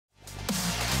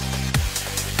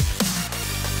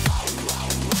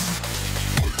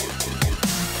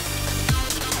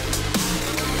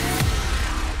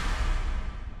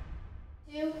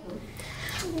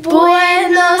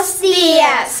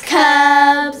Yes,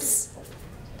 Cubs!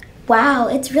 Wow,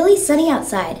 it's really sunny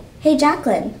outside. Hey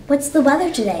Jacqueline, what's the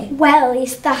weather today? Well,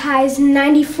 it's the high's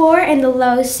 94 and the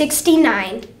low's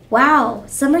 69. Wow,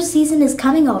 summer season is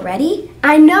coming already?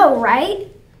 I know, right?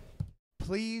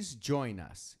 Please join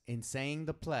us in saying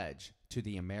the pledge to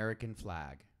the American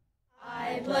flag.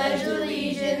 I pledge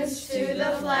allegiance to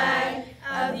the flag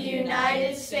of the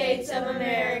United States of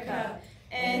America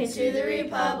and to the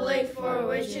republic for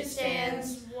which it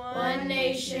stands, one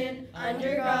nation,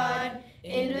 under God,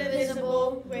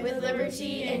 indivisible, with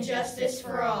liberty and justice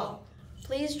for all.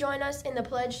 Please join us in the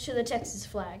pledge to the Texas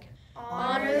flag.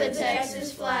 Honor the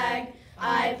Texas flag.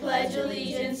 I pledge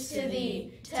allegiance to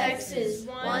thee, Texas,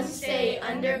 one state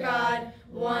under God,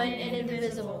 one and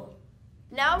indivisible.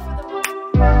 Now for the...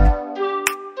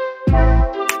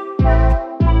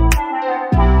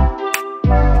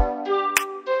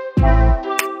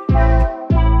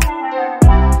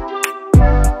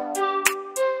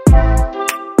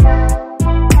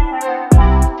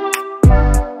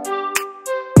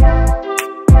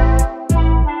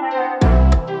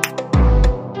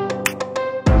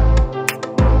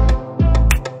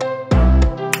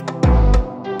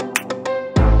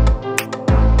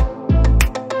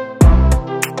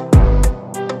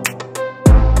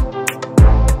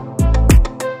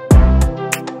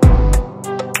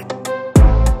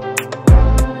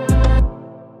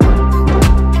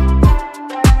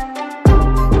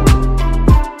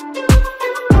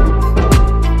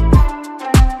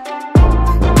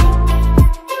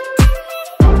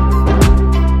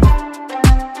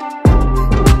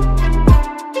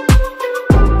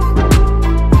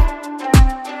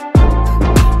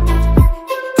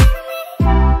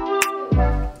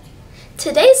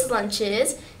 Today's lunch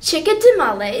is chicken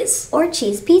tamales Or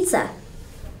cheese pizza.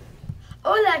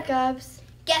 Hola, Cubs.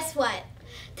 Guess what?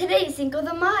 Today is Cinco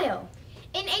de Mayo.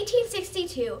 In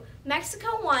 1862,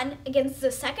 Mexico won against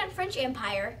the Second French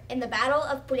Empire in the Battle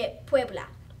of Puebla.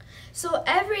 So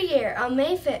every year on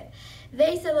May 5th,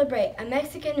 they celebrate a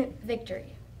Mexican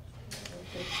victory.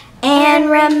 And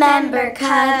remember,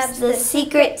 Cubs, the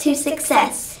secret to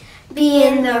success. Be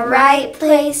in the right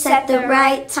place at the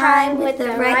right time with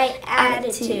the right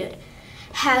attitude.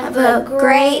 Have a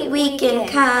great weekend,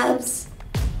 Cubs.